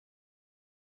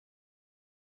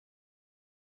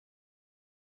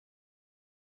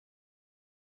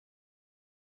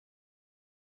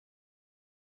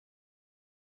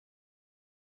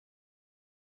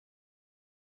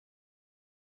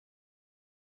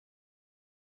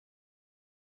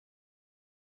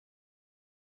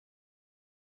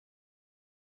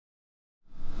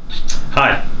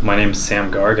Hi, my name is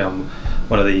Sam Garg. I'm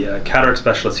one of the cataract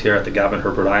specialists here at the Gavin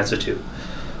Herbert Eye Institute.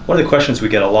 One of the questions we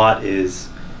get a lot is,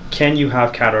 can you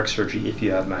have cataract surgery if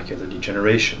you have macular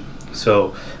degeneration?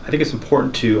 So I think it's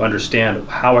important to understand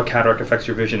how a cataract affects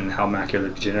your vision and how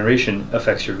macular degeneration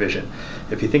affects your vision.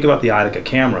 If you think about the eye like a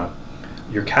camera,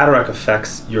 your cataract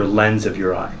affects your lens of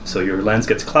your eye. So your lens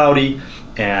gets cloudy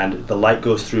and the light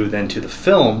goes through then to the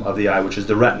film of the eye, which is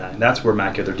the retina, and that's where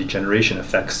macular degeneration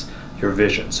affects your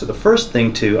vision. So the first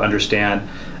thing to understand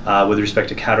with respect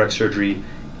to cataract surgery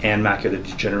and macular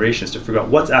degeneration is to figure out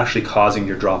what's actually causing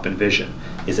your drop in vision.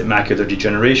 Is it macular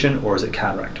degeneration or is it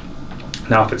cataract?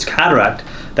 Now, if it's cataract,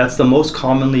 that's the most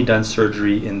commonly done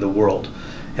surgery in the world.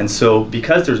 And so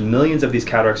because there's millions of these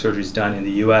cataract surgeries done in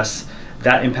the US,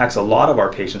 that impacts a lot of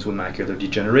our patients with macular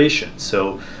degeneration.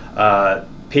 So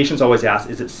patients always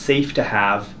ask, is it safe to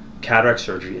have cataract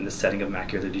surgery in the setting of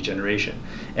macular degeneration?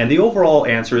 And the overall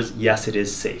answer is yes, it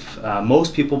is safe.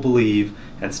 Most people believe,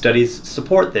 and studies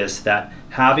support this, that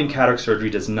having cataract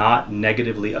surgery does not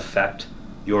negatively affect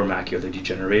your macular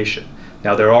degeneration.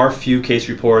 Now, there are a few case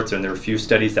reports and there are a few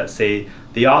studies that say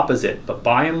the opposite, but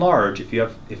by and large, if you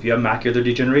have macular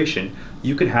degeneration,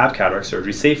 you can have cataract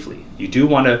surgery safely. You do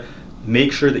want to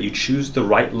make sure that you choose the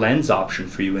right lens option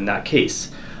for you in that case.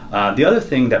 The other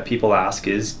thing that people ask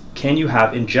is, can you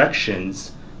have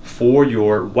injections for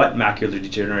your wet macular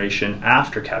degeneration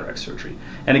after cataract surgery?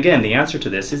 And again, the answer to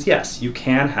this is yes, you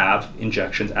can have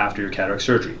injections after your cataract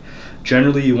surgery.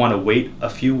 Generally, you want to wait a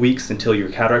few weeks until your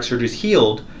cataract surgery is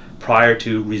healed prior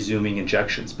to resuming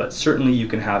injections, but certainly you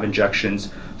can have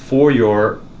injections for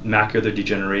your macular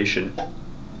degeneration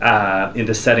in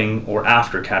the setting or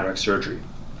after cataract surgery.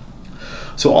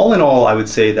 So all in all, I would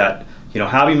say that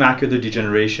having macular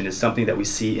degeneration is something that we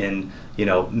see in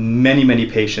many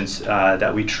patients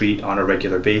that we treat on a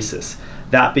regular basis.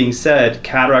 That being said,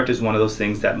 cataract is one of those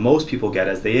things that most people get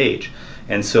as they age.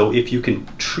 And so if you can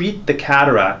treat the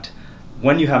cataract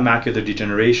when you have macular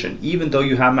degeneration, even though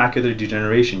you have macular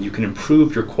degeneration, you can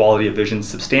improve your quality of vision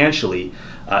substantially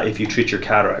if you treat your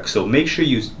cataract. So make sure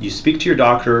you speak to your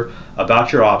doctor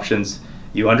about your options,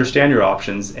 you understand your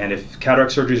options, and if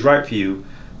cataract surgery is right for you,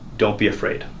 don't be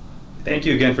afraid. Thank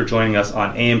you again for joining us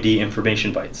on AMD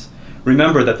Information Bites.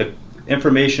 Remember that the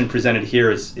information presented here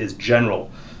is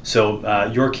general. So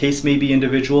your case may be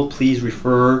individual. Please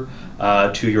refer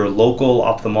to your local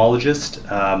ophthalmologist,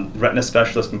 retina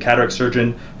specialist, and cataract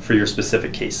surgeon for your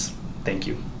specific case. Thank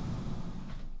you.